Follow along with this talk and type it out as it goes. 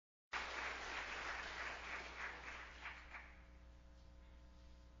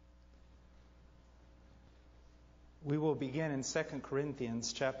We will begin in 2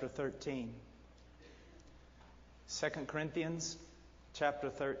 Corinthians chapter 13. 2 Corinthians chapter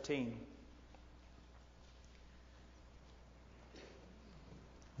 13.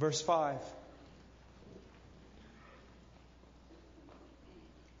 Verse 5.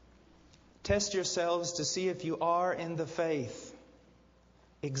 Test yourselves to see if you are in the faith.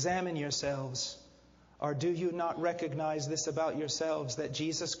 Examine yourselves. Or do you not recognize this about yourselves, that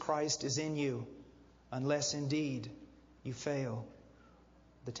Jesus Christ is in you, unless indeed you fail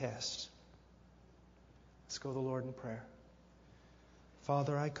the test? Let's go to the Lord in prayer.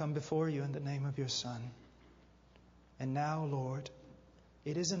 Father, I come before you in the name of your Son. And now, Lord,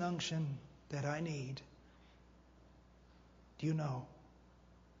 it is an unction that I need. Do you know?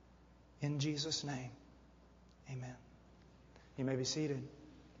 In Jesus' name, amen. You may be seated.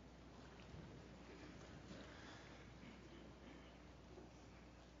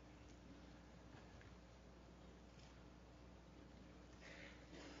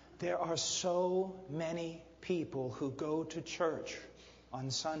 There are so many people who go to church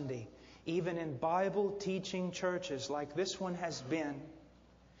on Sunday, even in Bible teaching churches like this one has been,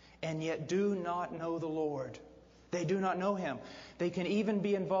 and yet do not know the Lord. They do not know Him. They can even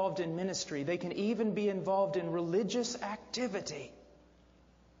be involved in ministry. They can even be involved in religious activity.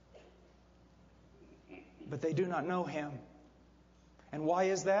 But they do not know Him. And why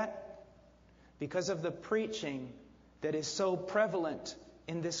is that? Because of the preaching that is so prevalent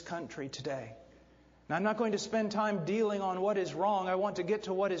in this country today. Now, I'm not going to spend time dealing on what is wrong. I want to get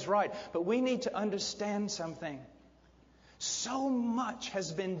to what is right. But we need to understand something. So much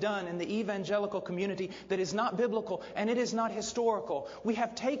has been done in the evangelical community that is not biblical and it is not historical. We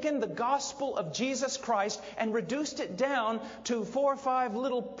have taken the gospel of Jesus Christ and reduced it down to 4 or 5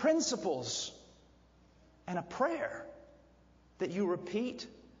 little principles and a prayer that you repeat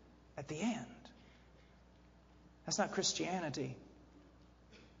at the end. That's not Christianity.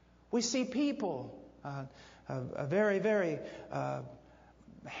 We see people, a very, very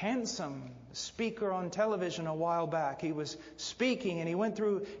handsome speaker on television a while back. He was speaking and he went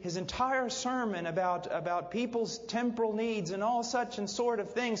through his entire sermon about people's temporal needs and all such and sort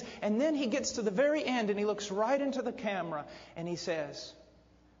of things. And then he gets to the very end and he looks right into the camera and he says,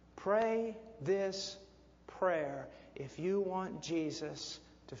 "Pray this prayer if you want Jesus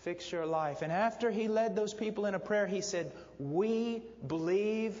to fix your life." And after he led those people in a prayer, he said, "We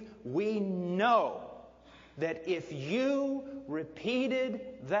believe, we know that if you repeated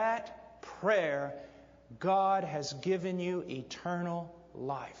that prayer, God has given you eternal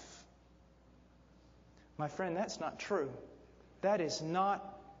life." My friend, that's not true. That is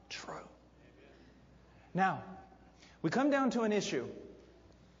not true. Now, we come down to an issue.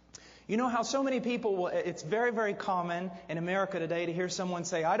 You know how so many people, it's very, very common in America today to hear someone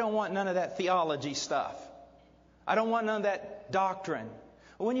say, "I don't want none of that theology stuff. I don't want none of that doctrine."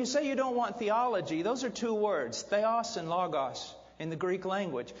 When you say you don't want theology, those are 2 words, theos and logos in the Greek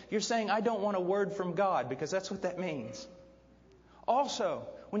language. You're saying, "I don't want a word from God," because that's what that means. Also,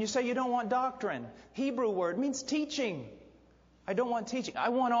 when you say you don't want doctrine, Hebrew word means teaching. I don't want teaching. I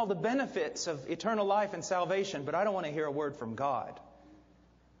want all the benefits of eternal life and salvation, but I don't want to hear a word from God.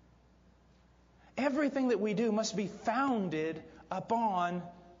 Everything that we do must be founded upon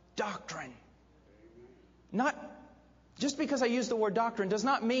doctrine. Not just because I use the word doctrine does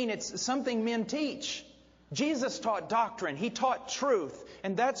not mean it's something men teach. Jesus taught doctrine. He taught truth.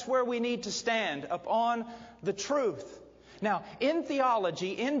 And that's where we need to stand, upon the truth. Now, in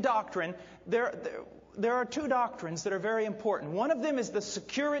theology, in doctrine, there are 2 doctrines that are very important. One of them is the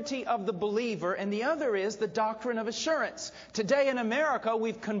security of the believer, and the other is the doctrine of assurance. Today in America,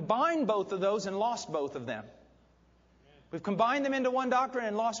 we've combined both of those and lost both of them. We've combined them into one doctrine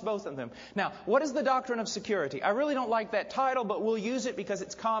and lost both of them. Now, what is the doctrine of security? I really don't like that title, but we'll use it because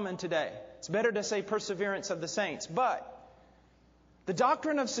it's common today. It's better to say perseverance of the saints. But the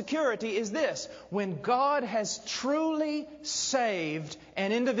doctrine of security is this: when God has truly saved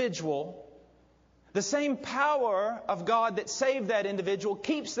an individual, the same power of God that saved that individual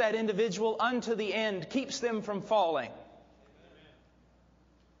keeps that individual unto the end, keeps them from falling.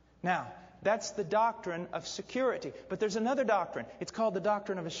 Now, that's the doctrine of security. But there's another doctrine. It's called the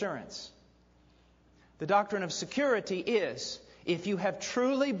doctrine of assurance. The doctrine of security is, if you have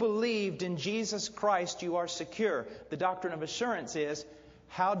truly believed in Jesus Christ, you are secure. The doctrine of assurance is,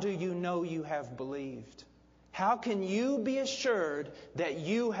 how do you know you have believed? How can you be assured that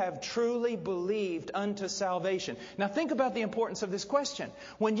you have truly believed unto salvation? Now think about the importance of this question.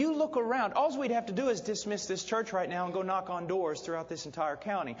 When you look around, all we'd have to do is dismiss this church right now and go knock on doors throughout this entire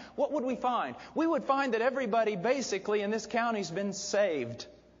county. What would we find? We would find that everybody basically in this county has been saved.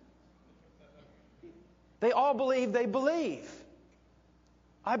 They all believe they believe.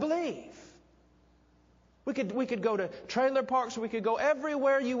 I believe. We could go to trailer parks. We could go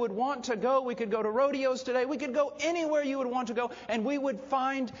everywhere you would want to go. We could go to rodeos today. We could go anywhere you would want to go. And we would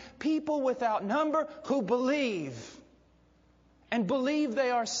find people without number who believe. And believe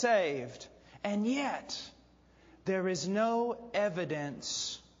they are saved. And yet, there is no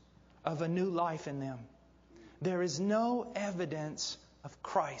evidence of a new life in them. There is no evidence of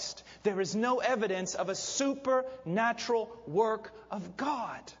Christ. There is no evidence of a supernatural work of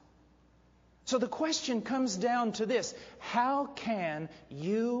God. So the question comes down to this: how can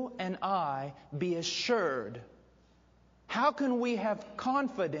you and I be assured? How can we have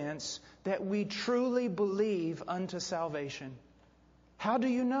confidence that we truly believe unto salvation? How do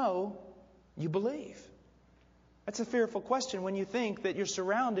you know you believe? That's a fearful question when you think that you're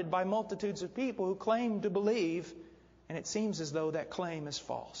surrounded by multitudes of people who claim to believe, and it seems as though that claim is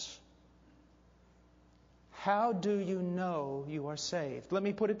false. How do you know you are saved? Let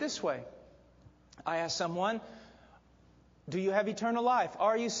me put it this way. I ask someone, do you have eternal life?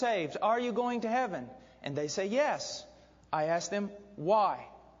 Are you saved? Are you going to heaven? And they say yes. I ask them, why?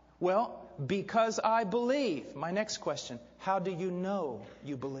 Well, because I believe. My next question, how do you know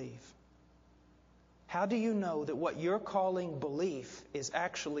you believe? How do you know that what you're calling belief is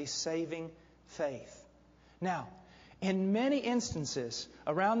actually saving faith? Now, in many instances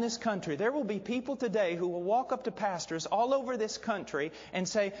around this country, there will be people today who will walk up to pastors all over this country and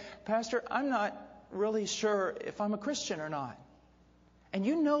say, Pastor, I'm not really sure if I'm a Christian or not. And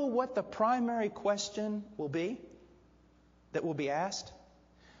you know what the primary question will be that will be asked?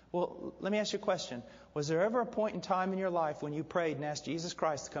 Well, let me ask you a question. Was there ever a point in time in your life when you prayed and asked Jesus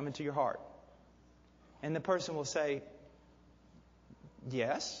Christ to come into your heart? And the person will say,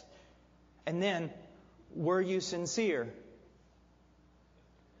 yes. And then, were you sincere?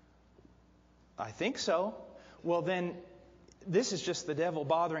 I think so. Well, then, this is just the devil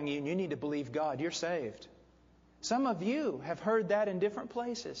bothering you, and you need to believe God. You're saved. Some of you have heard that in different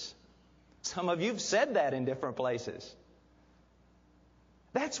places. Some of you have said that in different places.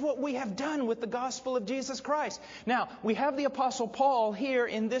 That's what we have done with the gospel of Jesus Christ. Now, we have the Apostle Paul here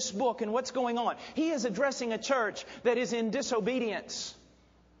in this book, and what's going on? He is addressing a church that is in disobedience.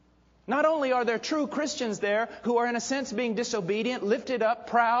 Not only are there true Christians there who are in a sense being disobedient, lifted up,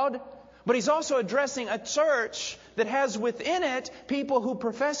 proud, but he's also addressing a church that has within it people who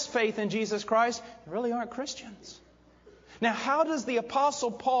profess faith in Jesus Christ and really aren't Christians. Now, how does the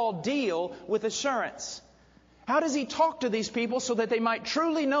Apostle Paul deal with assurance? How does he talk to these people so that they might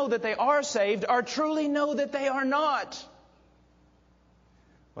truly know that they are saved or truly know that they are not?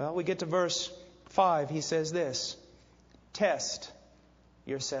 Well, we get to verse 5. He says this, test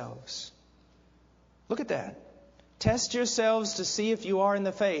yourselves. Look at that. Test yourselves to see if you are in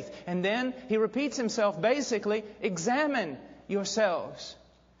the faith. And then he repeats himself basically, examine yourselves.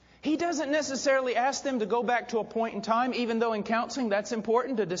 He doesn't necessarily ask them to go back to a point in time, even though in counseling that's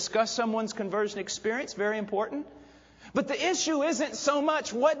important, to discuss someone's conversion experience, very important. But the issue isn't so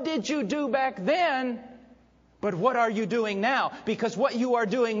much what did you do back then, but what are you doing now? Because what you are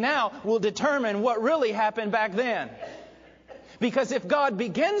doing now will determine what really happened back then. Because if God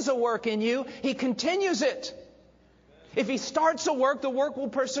begins a work in you, He continues it. If He starts a work, the work will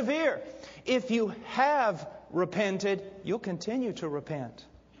persevere. If you have repented, you'll continue to repent.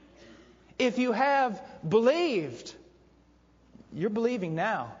 If you have believed, you're believing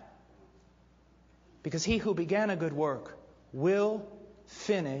now. Because He who began a good work will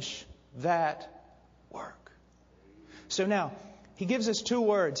finish that work. So now, he gives us two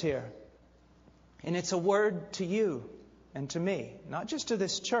words here. And it's a word to you and to me. Not just to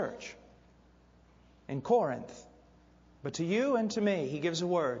this church in Corinth, but to you and to me. He gives a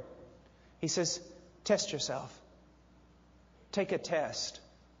word. He says, test yourself. Take a test.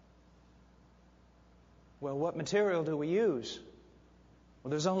 Well, what material do we use?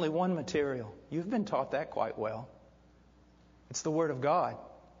 Well, there's only one material. You've been taught that quite well. It's the Word of God.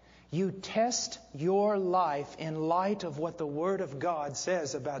 You test your life in light of what the Word of God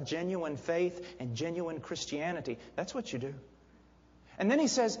says about genuine faith and genuine Christianity. That's what you do. And then he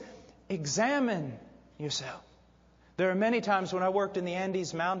says, examine yourself. There are many times when I worked in the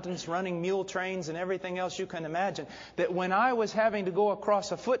Andes Mountains running mule trains and everything else you can imagine, that when I was having to go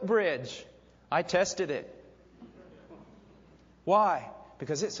across a footbridge, I tested it. Why?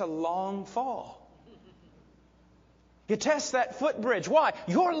 Because it's a long fall. You test that footbridge. Why?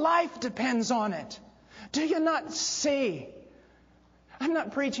 Your life depends on it. Do you not see? I'm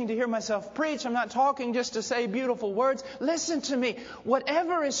not preaching to hear myself preach. I'm not talking just to say beautiful words. Listen to me.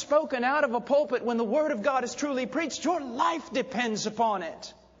 Whatever is spoken out of a pulpit when the Word of God is truly preached, your life depends upon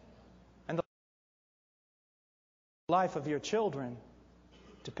it. life of your children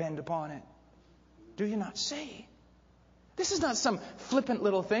depend upon it. Do you not see? This is not some flippant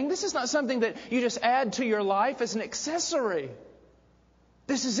little thing. This is not something that you just add to your life as an accessory.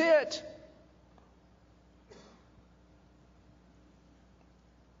 This is it.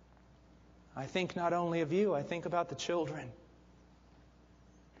 I think not only of you, I think about the children.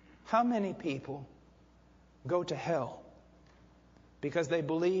 How many people go to hell because they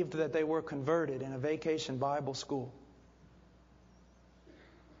believed that they were converted in a vacation Bible school,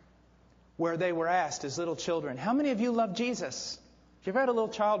 where they were asked as little children, how many of you love Jesus? Have you ever had a little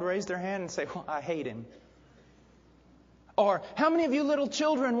child raise their hand and say, well, I hate him? Or, how many of you little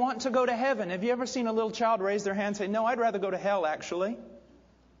children want to go to heaven? Have you ever seen a little child raise their hand and say, no, I'd rather go to hell, actually?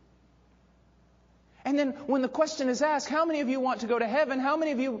 And then when the question is asked, how many of you want to go to heaven? How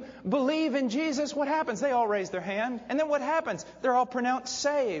many of you believe in Jesus? What happens? They all raise their hand. And then what happens? They're all pronounced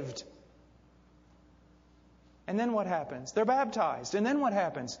saved. And then what happens? They're baptized. And then what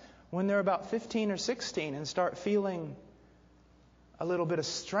happens? When they're about 15 or 16 and start feeling a little bit of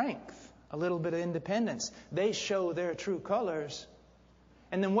strength, a little bit of independence, they show their true colors.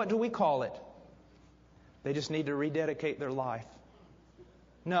 And then what do we call it? They just need to rededicate their life.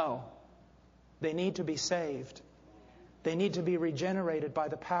 No. They need to be saved. They need to be regenerated by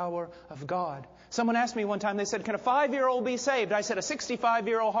the power of God. Someone asked me one time, they said, can a 5-year-old be saved? I said, a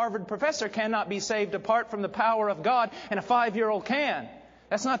 65-year-old Harvard professor cannot be saved apart from the power of God, and a 5-year-old can.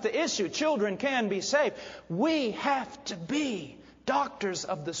 That's not the issue. Children can be saved. We have to be doctors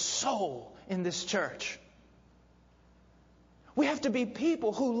of the soul in this church. We have to be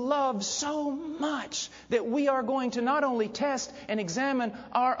people who love so much that we are going to not only test and examine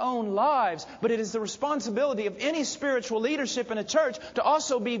our own lives, but it is the responsibility of any spiritual leadership in a church to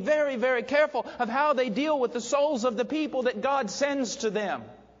also be very, very careful of how they deal with the souls of the people that God sends to them.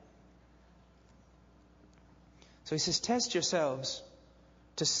 So he says, test yourselves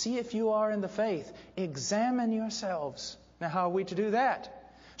to see if you are in the faith. Examine yourselves. Now, how are we to do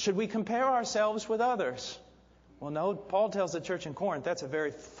that? Should we compare ourselves with others? Well, no, Paul tells the church in Corinth that's a very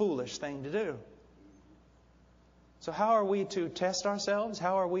foolish thing to do. So how are we to test ourselves?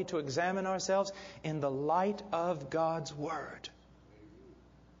 How are we to examine ourselves? In the light of God's Word.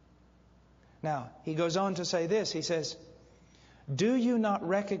 Now, he goes on to say this. He says, do you not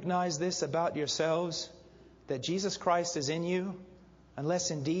recognize this about yourselves, that Jesus Christ is in you, unless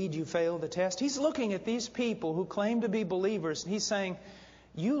indeed you fail the test? He's looking at these people who claim to be believers, and he's saying,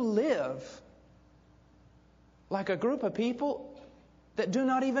 you live like a group of people that do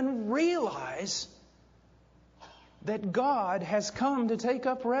not even realize that God has come to take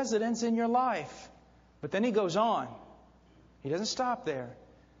up residence in your life. But then he goes on. He doesn't stop there.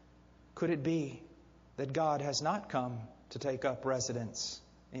 Could it be that God has not come to take up residence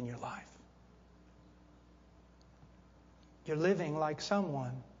in your life? You're living like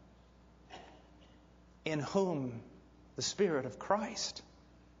someone in whom the Spirit of Christ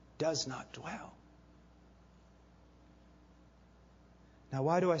does not dwell. Now,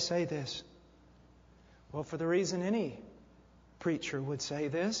 why do I say this? Well, for the reason any preacher would say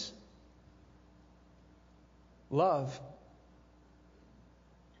this. Love.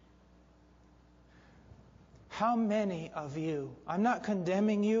 How many of you, I'm not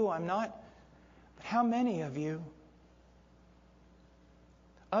condemning you, but how many of you,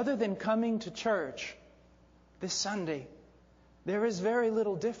 other than coming to church this Sunday, there is very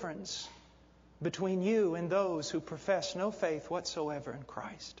little difference between you and those who profess no faith whatsoever in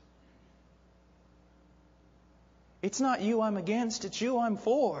Christ. It's not you I'm against, it's you I'm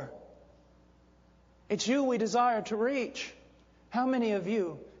for. It's you we desire to reach. How many of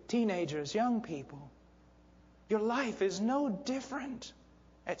you, teenagers, young people, your life is no different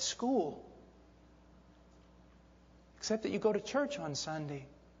at school, except that you go to church on Sunday.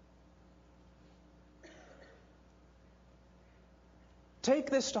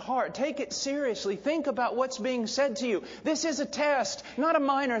 Take this to heart. Take it seriously. Think about what's being said to you. This is a test, not a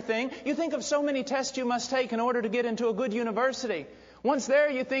minor thing. You think of so many tests you must take in order to get into a good university. Once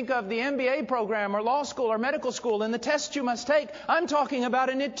there, you think of the MBA program or law school or medical school and the tests you must take. I'm talking about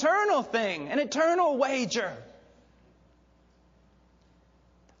an eternal thing, an eternal wager.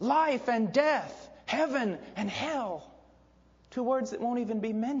 Life and death, heaven and hell. 2 words that won't even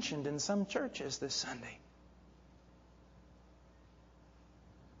be mentioned in some churches this Sunday.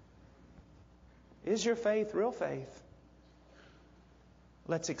 Is your faith real faith?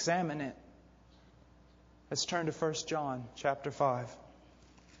 Let's examine it. Let's turn to 1 John chapter 5.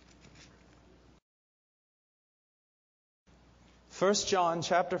 1 John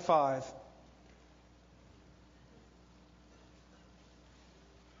chapter 5.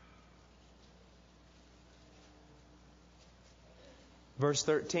 verse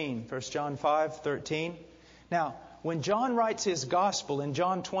 13. 1 John 5:13. Now, when John writes his gospel in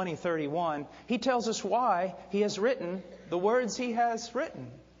John 20:31, he tells us why he has written the words he has written.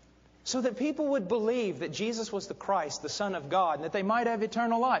 So that people would believe that Jesus was the Christ, the Son of God, and that they might have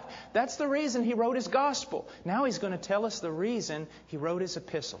eternal life. That's the reason he wrote his gospel. Now he's going to tell us the reason he wrote his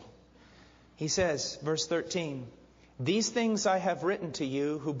epistle. He says, verse 13, "These things I have written to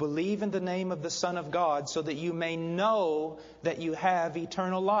you who believe in the name of the Son of God, so that you may know that you have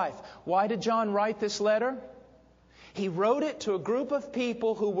eternal life." Why did John write this letter? He wrote it to a group of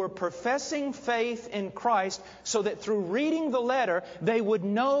people who were professing faith in Christ so that through reading the letter, they would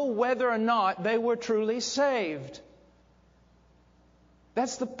know whether or not they were truly saved.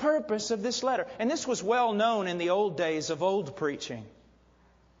 That's the purpose of this letter. And this was well known in the old days of old preaching.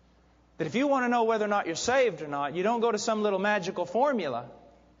 That if you want to know whether or not you're saved or not, you don't go to some little magical formula.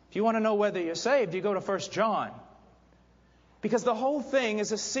 If you want to know whether you're saved, you go to 1 John. Because the whole thing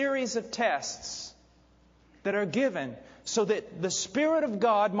is a series of tests that are given so that the Spirit of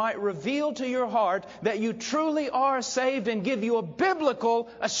God might reveal to your heart that you truly are saved and give you a biblical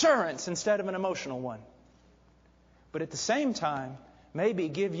assurance instead of an emotional one. But at the same time, maybe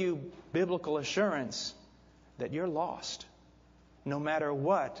give you biblical assurance that you're lost, no matter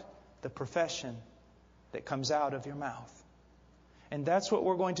what the profession that comes out of your mouth. And that's what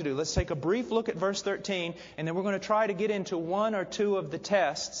we're going to do. Let's take a brief look at verse 13, and then we're going to try to get into one or two of the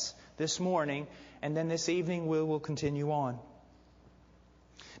tests this morning. And then this evening we will continue on.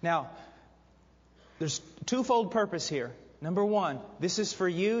 Now, there's twofold purpose here. Number one, this is for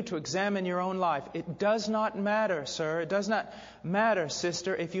you to examine your own life. It does not matter, sir. It does not matter,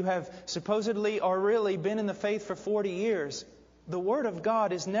 sister, if you have supposedly or really been in the faith for 40 years. The Word of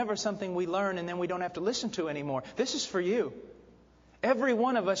God is never something we learn and then we don't have to listen to anymore. This is for you. Every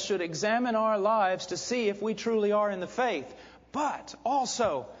one of us should examine our lives to see if we truly are in the faith. But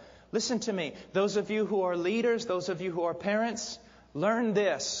also, listen to me. Those of you who are leaders, those of you who are parents, learn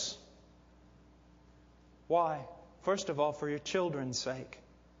this. Why? First of all, for your children's sake.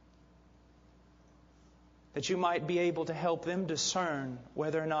 That you might be able to help them discern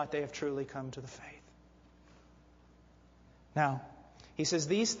whether or not they have truly come to the faith. Now, he says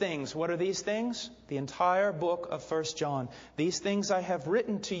these things. What are these things? The entire book of 1 John. These things I have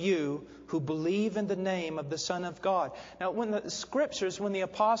written to you who believe in the name of the Son of God. Now, when the Scriptures, when the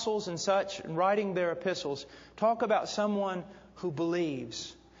apostles and such, writing their epistles, talk about someone who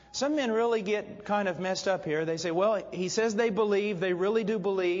believes, some men really get kind of messed up here. They say, well, he says they believe, they really do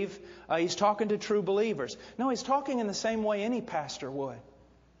believe. He's talking to true believers. No, he's talking in the same way any pastor would.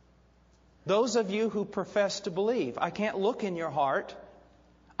 Those of you who profess to believe. I can't look in your heart.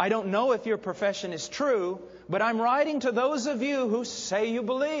 I don't know if your profession is true, but I'm writing to those of you who say you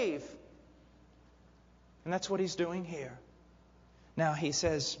believe. And that's what he's doing here. Now he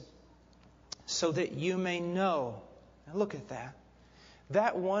says, so that you may know. Now look at that.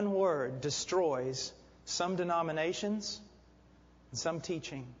 That one word destroys some denominations and some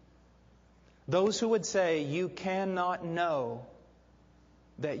teaching. Those who would say you cannot know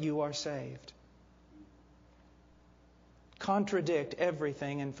that you are saved contradict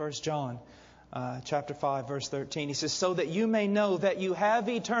everything in 1 John chapter 5, verse 13. He says, so that you may know that you have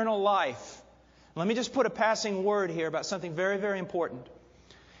eternal life. Let me just put a passing word here about something very, very important.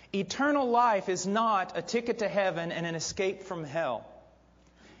 Eternal life is not a ticket to heaven and an escape from hell.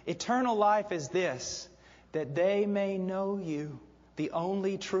 Eternal life is this, that they may know you, the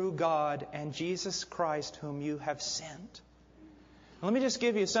only true God, and Jesus Christ whom you have sent. Let me just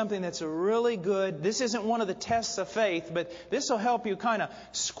give you something that's a really good, this isn't one of the tests of faith, but this will help you kind of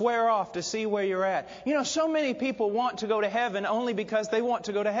square off to see where you're at. You know, so many people want to go to heaven only because they want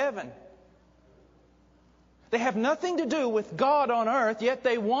to go to heaven. They have nothing to do with God on earth, yet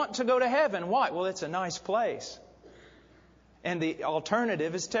they want to go to heaven. Why? Well, it's a nice place. And the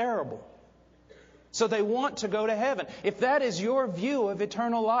alternative is terrible. So they want to go to heaven. If that is your view of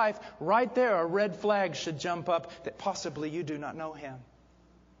eternal life, right there a red flag should jump up that possibly you do not know Him.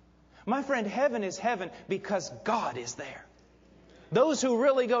 My friend, heaven is heaven because God is there. Those who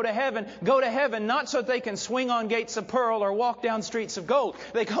really go to heaven not so that they can swing on gates of pearl or walk down streets of gold.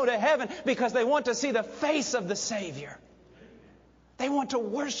 They go to heaven because they want to see the face of the Savior. They want to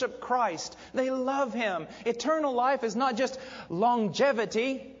worship Christ. They love Him. Eternal life is not just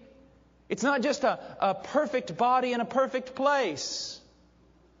longevity. It's not just a perfect body in a perfect place.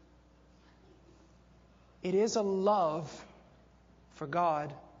 It is a love for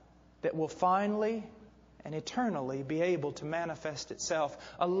God that will finally and eternally be able to manifest itself.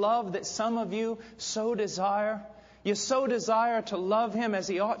 A love that some of you so desire. You so desire to love Him as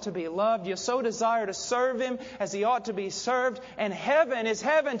He ought to be loved. You so desire to serve Him as He ought to be served. And heaven is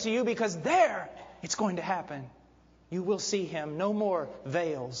heaven to you because there it's going to happen. You will see Him. No more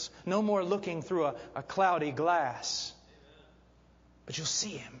veils. No more looking through a cloudy glass. But you'll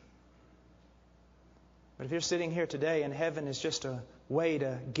see Him. But if you're sitting here today and heaven is just a way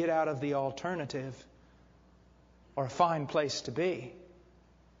to get out of the alternative or a fine place to be,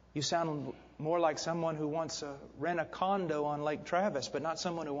 you sound more like someone who wants to rent a condo on Lake Travis, but not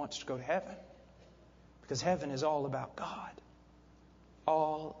someone who wants to go to heaven. Because heaven is all about God.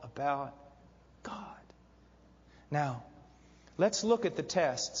 All about God. Now, let's look at the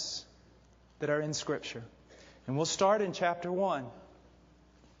tests that are in Scripture. And we'll start in chapter 1.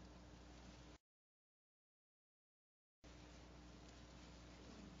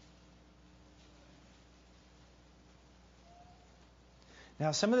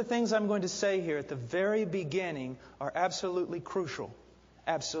 Now, some of the things I'm going to say here at the very beginning are absolutely crucial.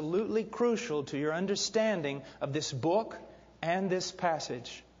 Absolutely crucial to your understanding of this book and this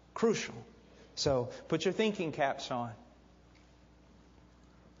passage. Crucial. So, put your thinking caps on.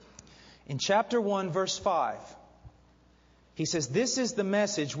 In chapter 1, verse 5, he says, "This is the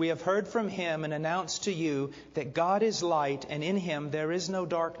message we have heard from Him and announced to you, that God is light, and in Him there is no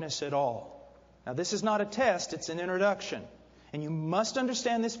darkness at all." Now, this is not a test, it's an introduction. And you must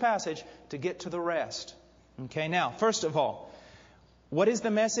understand this passage to get to the rest. Okay, now, first of all, what is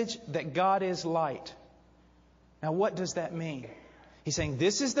the message? That God is light. Now, what does that mean? He's saying,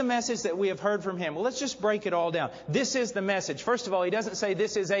 this is the message that we have heard from Him. Well, let's just break it all down. This is the message. First of all, He doesn't say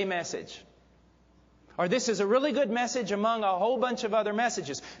this is a message. Or this is a really good message among a whole bunch of other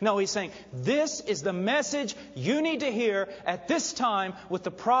messages. No, He's saying, this is the message you need to hear at this time with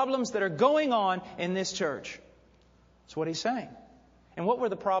the problems that are going on in this church. That's what He's saying. And what were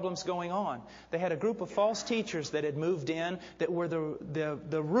the problems going on? They had a group of false teachers that had moved in that were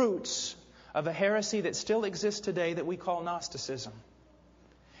the roots of a heresy that still exists today that we call Gnosticism.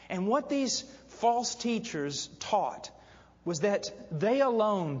 And what these false teachers taught was that they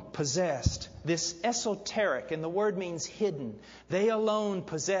alone possessed this esoteric, and the word means hidden. They alone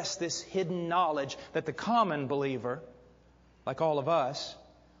possessed this hidden knowledge that the common believer, like all of us,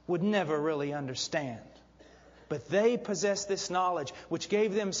 would never really understand. But they possessed this knowledge, which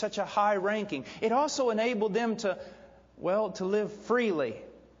gave them such a high ranking. It also enabled them to live freely.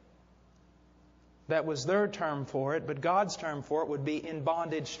 That was their term for it, but God's term for it would be in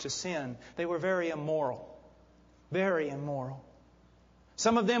bondage to sin. They were very immoral. Very immoral.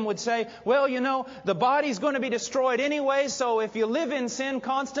 Some of them would say, well, the body's going to be destroyed anyway, so if you live in sin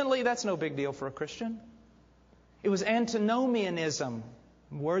constantly, that's no big deal for a Christian. It was antinomianism,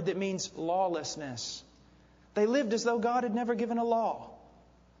 a word that means lawlessness. They lived as though God had never given a law.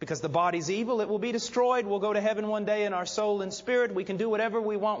 Because the body's evil, it will be destroyed. We'll go to heaven one day in our soul and spirit. We can do whatever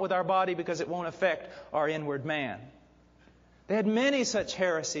we want with our body because it won't affect our inward man. They had many such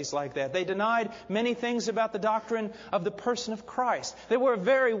heresies like that. They denied many things about the doctrine of the person of Christ. They were a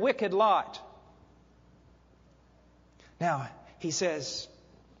very wicked lot. Now, he says,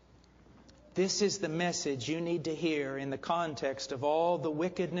 this is the message you need to hear in the context of all the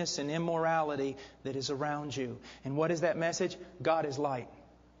wickedness and immorality that is around you. And what is that message? God is light.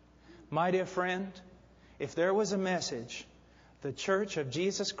 My dear friend, if there was a message the Church of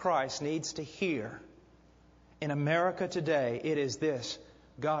Jesus Christ needs to hear in America today, it is this: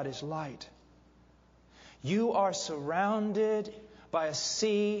 God is light. You are surrounded by a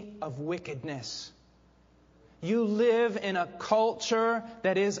sea of wickedness. You live in a culture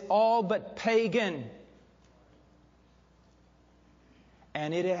that is all but pagan.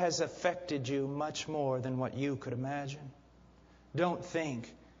 And it has affected you much more than what you could imagine. Don't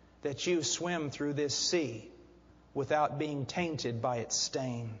think that you swim through this sea without being tainted by its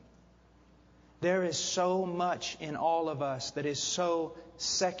stain. There is so much in all of us that is so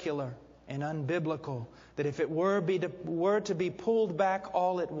secular and unbiblical that if it were to be pulled back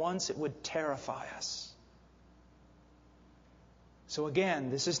all at once, it would terrify us. So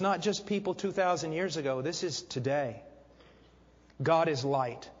again, this is not just people 2,000 years ago. This is today. God is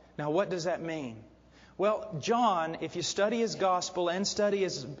light. Now, what does that mean? Well, John, if you study his gospel and study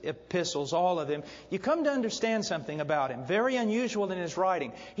his epistles, all of them, you come to understand something about him. Very unusual in his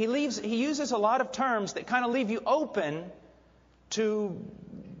writing. He uses a lot of terms that kind of leave you open to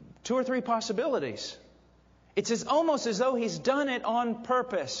 2 or 3 possibilities. It's almost as though he's done it on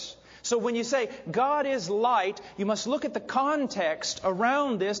purpose. So when you say God is light, you must look at the context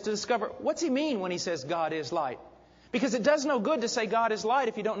around this to discover what's he mean when he says God is light. Because it does no good to say God is light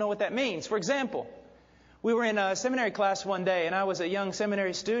if you don't know what that means. For example, we were in a seminary class one day, and I was a young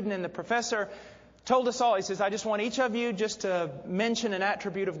seminary student, and the professor told us all, he says, I just want each of you just to mention an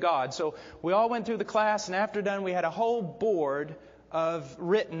attribute of God. So we all went through the class, and after done, we had a whole board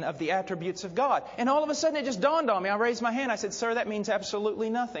written of the attributes of God. And all of a sudden it just dawned on me. I raised my hand. I said, sir, that means absolutely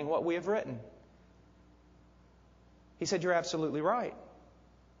nothing, what we have written. He said, you're absolutely right.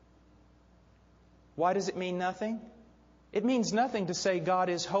 Why does it mean nothing? It means nothing to say God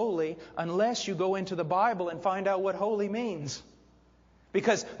is holy unless you go into the Bible and find out what holy means.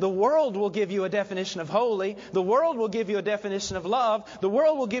 Because the world will give you a definition of holy. The world will give you a definition of love. The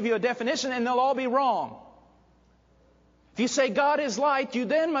world will give you a definition, and they'll all be wrong. If you say God is light, you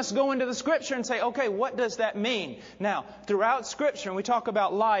then must go into the Scripture and say, okay, what does that mean? Now, throughout Scripture, when we talk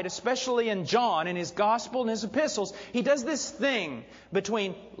about light, especially in John, in his Gospel and his epistles, he does this thing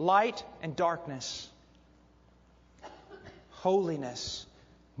between light and darkness. Holiness,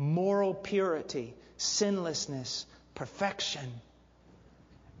 moral purity, sinlessness, perfection,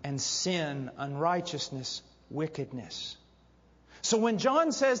 and sin, unrighteousness, wickedness. So when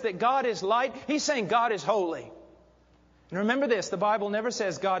John says that God is light, he's saying God is holy. And remember this, the Bible never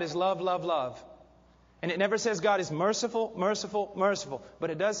says God is love, love, love. And it never says God is merciful, merciful, merciful.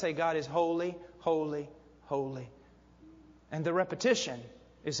 But it does say God is holy, holy, holy. And the repetition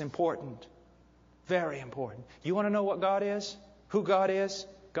is important. Very important. You want to know what God is? Who God is?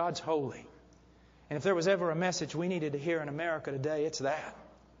 God's holy. And if there was ever a message we needed to hear in America today, it's that.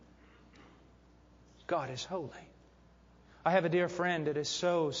 God is holy. I have a dear friend that is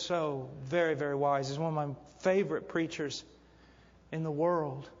so very, very wise. He's one of my favorite preachers in the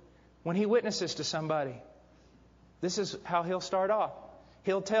world. When he witnesses to somebody, this is how he'll start off.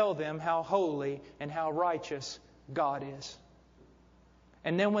 He'll tell them how holy and how righteous God is.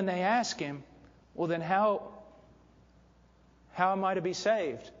 And then when they ask him, well then how am I to be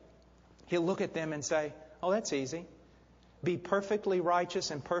saved? He'll look at them and say, oh, that's easy. Be perfectly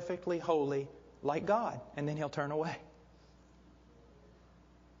righteous and perfectly holy like God. And then he'll turn away.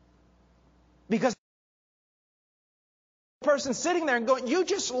 Because the person sitting there and going, you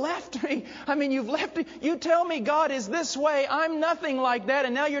just left me. I mean, you've left me. You tell me God is this way. I'm nothing like that.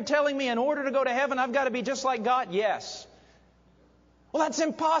 And now you're telling me in order to go to heaven, I've got to be just like God? Yes. Well, that's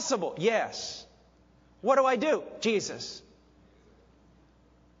impossible. Yes. What do I do? Jesus.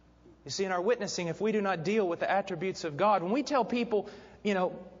 You see, in our witnessing, if we do not deal with the attributes of God, when we tell people,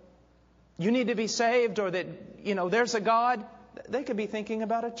 you need to be saved, or that, there's a God, they could be thinking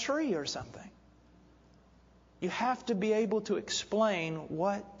about a tree or something. You have to be able to explain,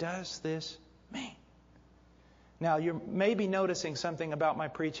 what does this mean? Now, you may be noticing something about my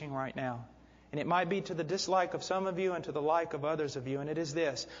preaching right now. And it might be to the dislike of some of you and to the like of others of you. And it is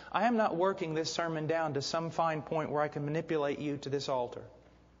this. I am not working this sermon down to some fine point where I can manipulate you to this altar.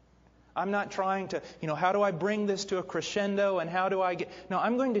 I'm not trying to, how do I bring this to a crescendo and how do I get... No,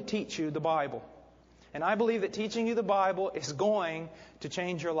 I'm going to teach you the Bible. And I believe that teaching you the Bible is going to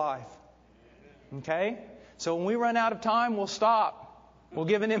change your life. Okay? So when we run out of time, we'll stop. We'll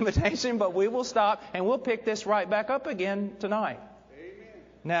give an invitation, but we will stop and we'll pick this right back up again tonight. Amen.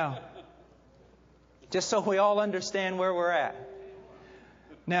 Now, just so we all understand where we're at.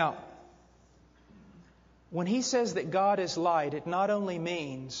 Now, when he says that God is light, it not only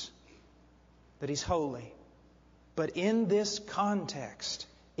means that He's holy, but in this context,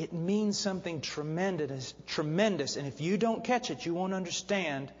 it means something tremendous. And if you don't catch it, you won't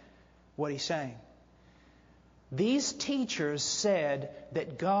understand what he's saying. These teachers said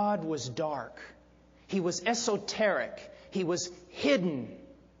that God was dark. He was esoteric. He was hidden.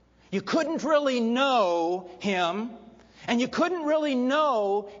 You couldn't really know Him, and you couldn't really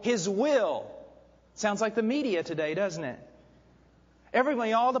know His will. Sounds like the media today, doesn't it?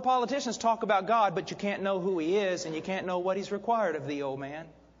 Everybody, all the politicians talk about God, but you can't know who He is, and you can't know what He's required of thee, old man.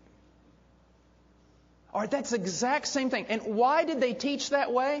 All right, that's the exact same thing. And why did they teach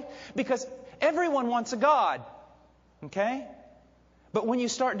that way? Because everyone wants a God. Okay? But when you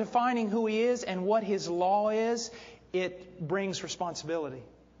start defining who He is and what His law is, it brings responsibility.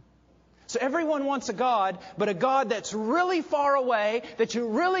 So everyone wants a God, but a God that's really far away, that you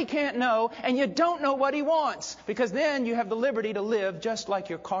really can't know, and you don't know what He wants. Because then you have the liberty to live just like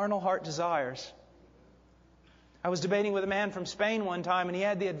your carnal heart desires. I was debating with a man from Spain one time, and he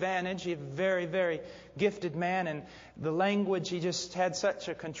had the advantage. He's a very, very gifted man, and the language, he just had such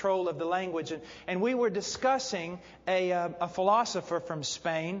a control of the language. And we were discussing a philosopher from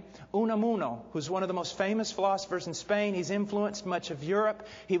Spain, Unamuno, who's one of the most famous philosophers in Spain. He's influenced much of Europe.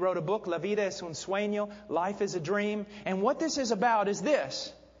 He wrote a book, La vida es un sueño, Life is a Dream. And what this is about is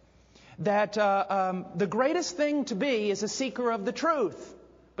this, that the greatest thing to be is a seeker of the truth.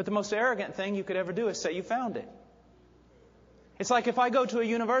 But the most arrogant thing you could ever do is say you found it. It's like if I go to a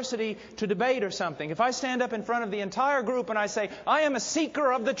university to debate or something. If I stand up in front of the entire group and I say, I am a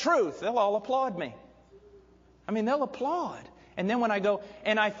seeker of the truth, they'll all applaud me. I mean, they'll applaud. And then when I go,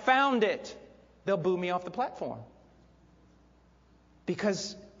 and I found it, they'll boo me off the platform.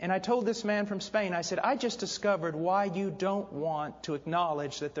 Because, and I told this man from Spain, I said, I just discovered why you don't want to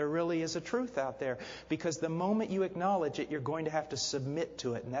acknowledge that there really is a truth out there. Because the moment you acknowledge it, you're going to have to submit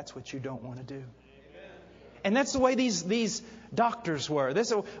to it. And that's what you don't want to do. And that's the way these doctors were. This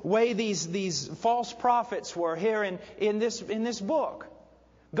is the way these false prophets were here in this book.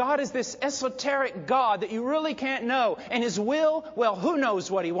 God is this esoteric God that you really can't know. And His will, well, who knows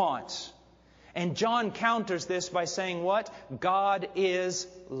what He wants? And John counters this by saying what? God is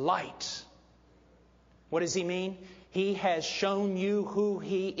light. What does He mean? He has shown you who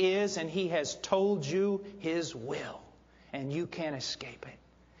He is, and He has told you His will. And you can't escape it.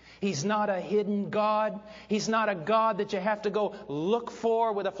 He's not a hidden God. He's not a God that you have to go look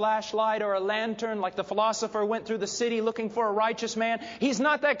for with a flashlight or a lantern like the philosopher went through the city looking for a righteous man. He's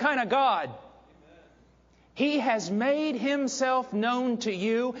not that kind of God. He has made Himself known to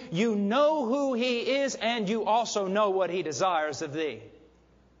you. You know who He is, and you also know what He desires of thee.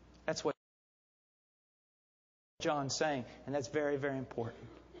 That's what John's saying, and that's very, very important.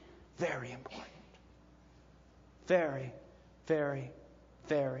 Very important. Very, very,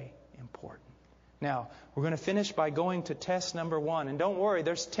 very important. Now, we're going to finish by going to test number 1. And don't worry,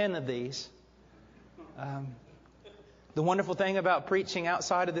 there's 10 of these. The wonderful thing about preaching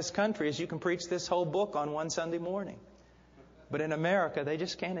outside of this country is you can preach this whole book on one Sunday morning. But in America, they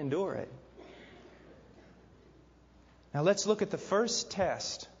just can't endure it. Now, let's look at the first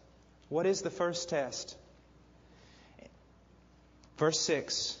test. What is the first test? Verse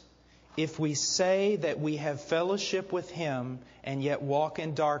 6. If we say that we have fellowship with Him and yet walk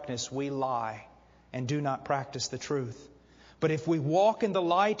in darkness, we lie and do not practice the truth. But if we walk in the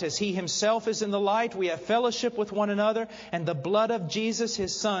light as He Himself is in the light, we have fellowship with one another, and the blood of Jesus,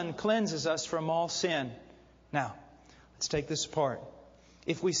 His Son, cleanses us from all sin. Now, let's take this apart.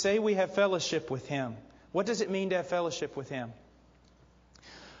 If we say we have fellowship with Him, what does it mean to have fellowship with Him?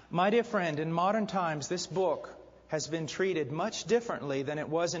 My dear friend, in modern times, this book has been treated much differently than it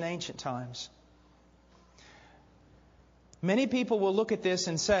was in ancient times. Many people will look at this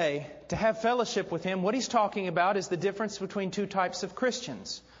and say, to have fellowship with Him, what he's talking about is the difference between two types of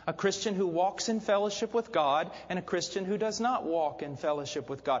Christians. A Christian who walks in fellowship with God and a Christian who does not walk in fellowship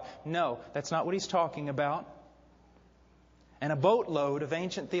with God. No, that's not what he's talking about. And a boatload of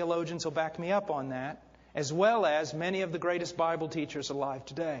ancient theologians will back me up on that, as well as many of the greatest Bible teachers alive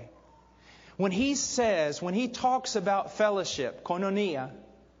today. When he talks about fellowship, koinonia,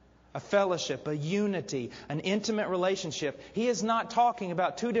 a fellowship, a unity, an intimate relationship, he is not talking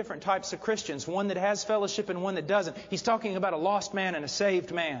about two different types of Christians, one that has fellowship and one that doesn't. He's talking about a lost man and a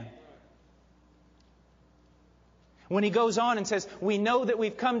saved man. When he goes on and says, we know that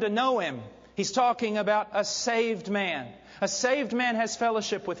we've come to know Him, he's talking about a saved man. A saved man has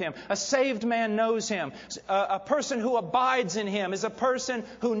fellowship with Him. A saved man knows Him. A person who abides in Him is a person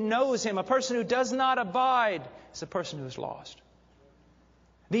who knows Him. A person who does not abide is a person who is lost.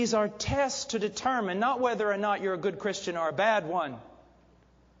 These are tests to determine not whether or not you're a good Christian or a bad one.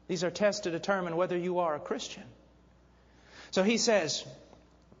 These are tests to determine whether you are a Christian. So he says,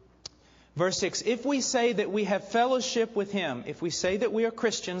 verse 6, if we say that we have fellowship with Him, if we say that we are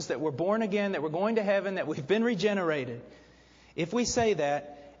Christians, that we're born again, that we're going to heaven, that we've been regenerated, if we say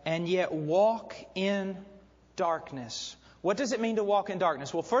that and yet walk in darkness. What does it mean to walk in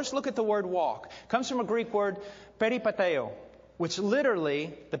darkness? Well, first look at the word walk. It comes from a Greek word, peripateo, which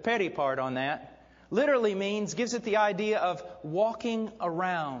literally, the peri part on that, literally gives it the idea of walking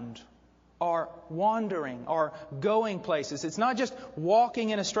around or wandering or going places. It's not just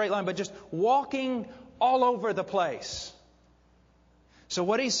walking in a straight line, but just walking all over the place. So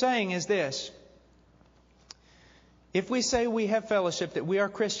what he's saying is this. If we say we have fellowship, that we are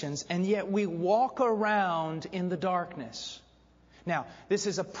Christians, and yet we walk around in the darkness. Now, this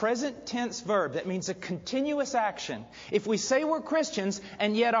is a present tense verb. That means a continuous action. If we say we're Christians,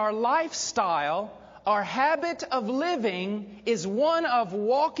 and yet our lifestyle, our habit of living is one of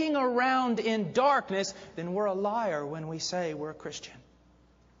walking around in darkness, then we're a liar when we say we're a Christian.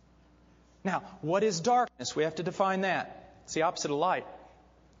 Now, what is darkness? We have to define that. It's the opposite of light.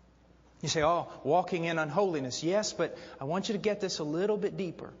 You say, oh, walking in unholiness. Yes, but I want you to get this a little bit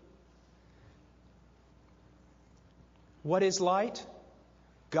deeper. What is light?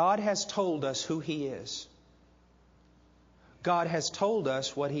 God has told us who He is. God has told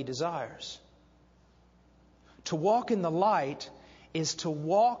us what He desires. To walk in the light is to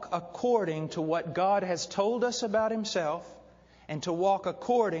walk according to what God has told us about Himself and to walk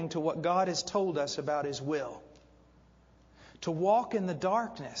according to what God has told us about His will. To walk in the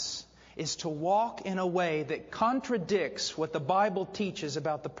darkness is to walk in a way that contradicts what the Bible teaches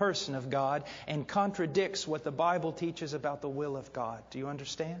about the person of God and contradicts what the Bible teaches about the will of God. Do you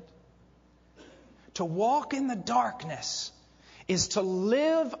understand? To walk in the darkness is to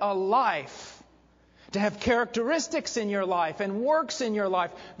live a life, to have characteristics in your life and works in your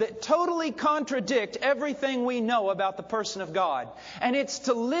life that totally contradict everything we know about the person of God. And it's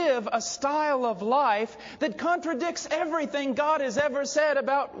to live a style of life that contradicts everything God has ever said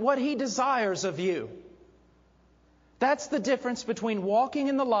about what He desires of you. That's the difference between walking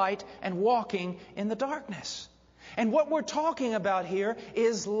in the light and walking in the darkness. And what we're talking about here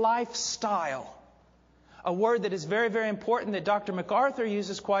is lifestyle. A word that is very, very important that Dr. MacArthur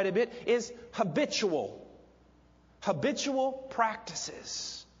uses quite a bit is habitual. Habitual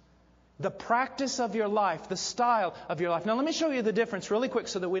practices. The practice of your life, the style of your life. Now let me show you the difference really quick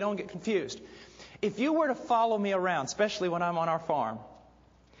so that we don't get confused. If you were to follow me around, especially when I'm on our farm,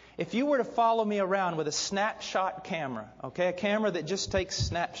 if you were to follow me around with a snapshot camera, okay, a camera that just takes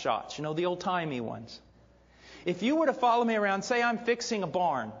snapshots, you know, the old-timey ones. If you were to follow me around, say I'm fixing a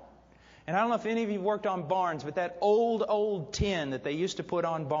barn. And I don't know if any of you worked on barns, but that old tin that they used to put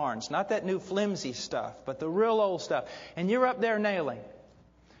on barns. Not that new flimsy stuff, but the real old stuff. And you're up there nailing.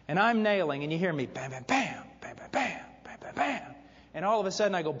 And I'm nailing, and you hear me bam, bam, bam, bam, bam, bam, bam, bam, bam. And all of a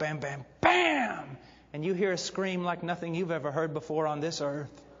sudden I go bam, bam, bam. And you hear a scream like nothing you've ever heard before on this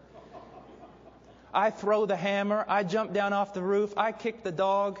earth. I throw the hammer, I jump down off the roof, I kick the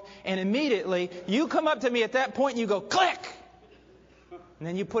dog, and immediately you come up to me at that point and you go click. And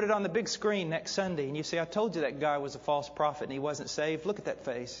then you put it on the big screen next Sunday and you say, I told you that guy was a false prophet and he wasn't saved. Look at that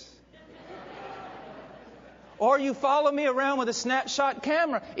face. Or you follow me around with a snapshot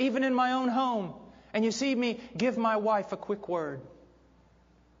camera, even in my own home. And you see me give my wife a quick word.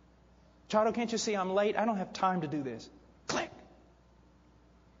 Chado, can't you see I'm late? I don't have time to do this. Click.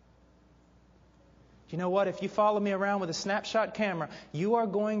 You know what? If you follow me around with a snapshot camera, you are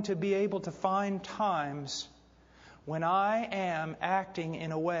going to be able to find times when I am acting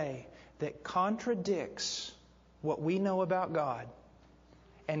in a way that contradicts what we know about God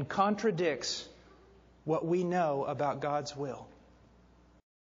and contradicts what we know about God's will.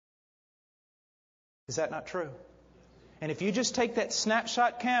 Is that not true? And if you just take that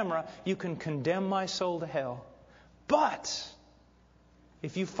snapshot camera, you can condemn my soul to hell. But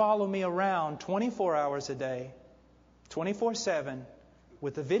if you follow me around 24 hours a day, 24/7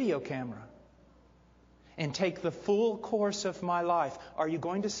 with a video camera, and take the full course of my life, are you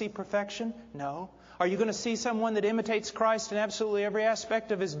going to see perfection? No. Are you going to see someone that imitates Christ in absolutely every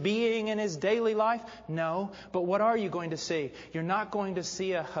aspect of his being and his daily life? No. But what are you going to see? You're not going to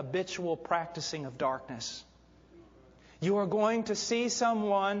see a habitual practicing of darkness. You are going to see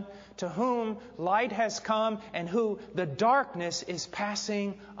someone to whom light has come and who the darkness is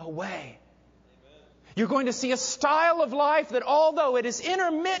passing away. You're going to see a style of life that, although it is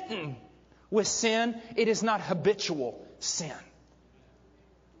intermittent with sin, it is not habitual sin.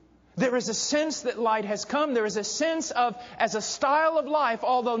 There is a sense that light has come. There is a sense of, as a style of life,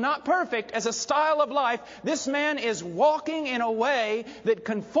 although not perfect, as a style of life, this man is walking in a way that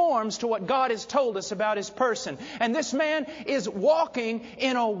conforms to what God has told us about his person. And this man is walking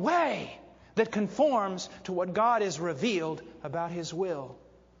in a way that conforms to what God has revealed about his will.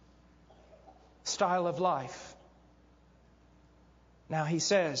 Style of life. Now he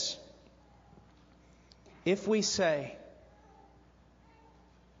says, if we say,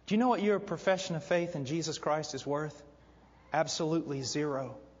 do you know what your profession of faith in Jesus Christ is worth? Absolutely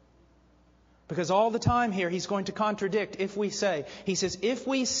zero. Because all the time here he's going to contradict if we say. He says, if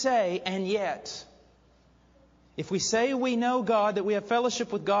we say and yet. If we say we know God, that we have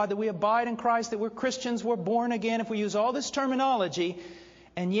fellowship with God, that we abide in Christ, that we're Christians, we're born again, if we use all this terminology,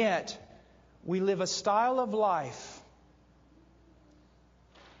 and yet we live a style of life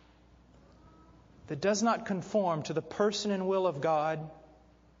that does not conform to the person and will of God,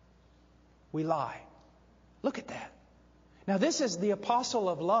 we lie. Look at that. Now this is the apostle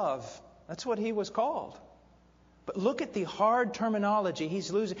of love. That's what he was called. But look at the hard terminology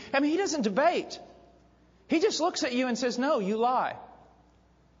he's losing. I mean, he doesn't debate. He just looks at you and says, no, you lie.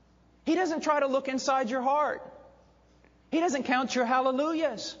 He doesn't try to look inside your heart. He doesn't count your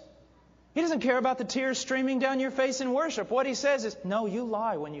hallelujahs. He doesn't care about the tears streaming down your face in worship. What he says is, no, you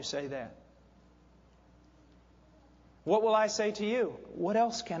lie when you say that. What will I say to you? What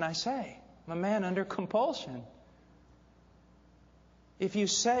else can I say? I'm a man under compulsion. If you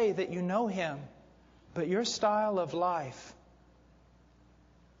say that you know Him, but your style of life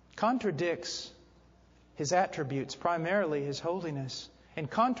contradicts His attributes, primarily His holiness, and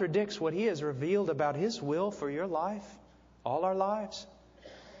contradicts what He has revealed about His will for your life, all our lives,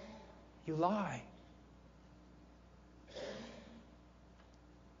 you lie.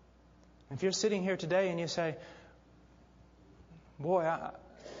 If you're sitting here today and you say, boy,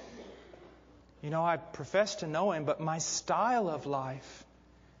 I profess to know Him, but my style of life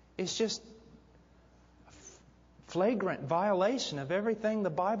is just a flagrant violation of everything the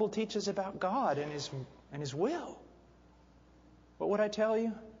Bible teaches about God and His will. What would I tell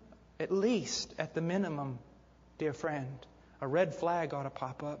you? At least, at the minimum, dear friend, a red flag ought to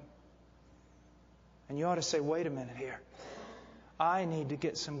pop up. And you ought to say, wait a minute here. I need to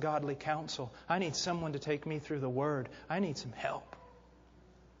get some godly counsel. I need someone to take me through the Word. I need some help.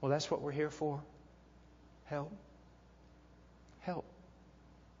 Well, that's what we're here for. Help. Help.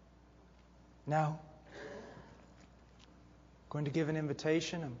 Now, I'm going to give an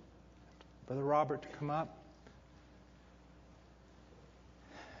invitation. Brother Robert to come up.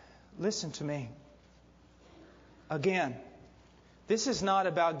 Listen to me. Again, this is not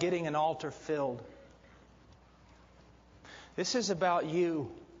about getting an altar filled. This is about you.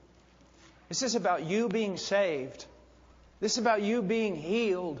 This is about you being saved. This is about you being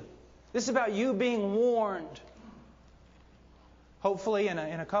healed. This is about you being warned. Hopefully in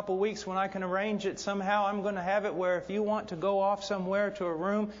a couple weeks when I can arrange it somehow, I'm going to have it where if you want to go off somewhere to a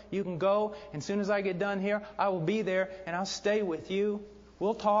room, you can go. And as soon as I get done here, I will be there and I'll stay with you.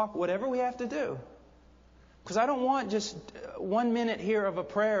 We'll talk, whatever we have to do. Because I don't want just 1 minute here of a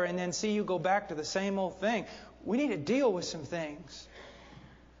prayer and then see you go back to the same old thing. We need to deal with some things.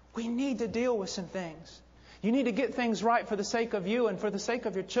 We need to deal with some things. You need to get things right for the sake of you and for the sake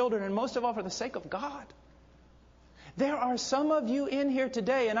of your children and most of all for the sake of God. There are some of you in here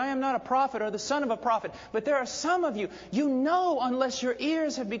today, and I am not a prophet or the son of a prophet, but there are some of you, you know unless your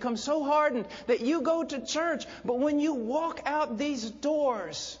ears have become so hardened that you go to church, but when you walk out these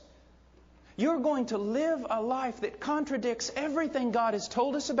doors, you're going to live a life that contradicts everything God has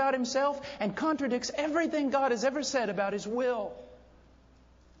told us about Himself and contradicts everything God has ever said about His will.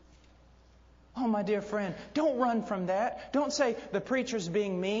 Oh, my dear friend, don't run from that. Don't say the preacher's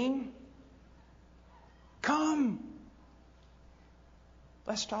being mean. Come.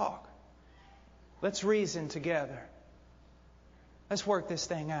 Let's talk. Let's reason together. Let's work this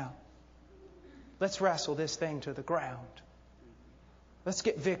thing out. Let's wrestle this thing to the ground. Let's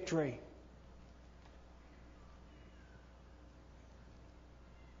get victory.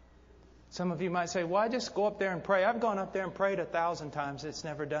 Some of you might say, well, I just go up there and pray. I've gone up there and prayed 1,000 times. It's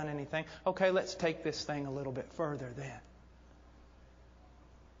never done anything. Okay, let's take this thing a little bit further then.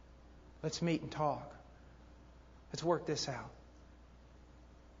 Let's meet and talk. Let's work this out.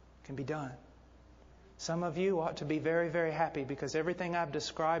 It can be done. Some of you ought to be very, very happy because everything I've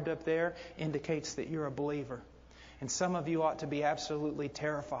described up there indicates that you're a believer. And some of you ought to be absolutely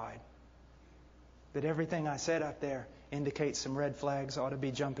terrified that everything I said up there indicates some red flags ought to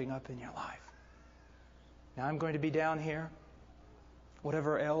be jumping up in your life. Now I'm going to be down here.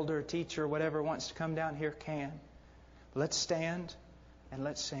 Whatever elder, teacher, whatever wants to come down here can. Let's stand and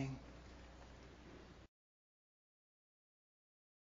let's sing.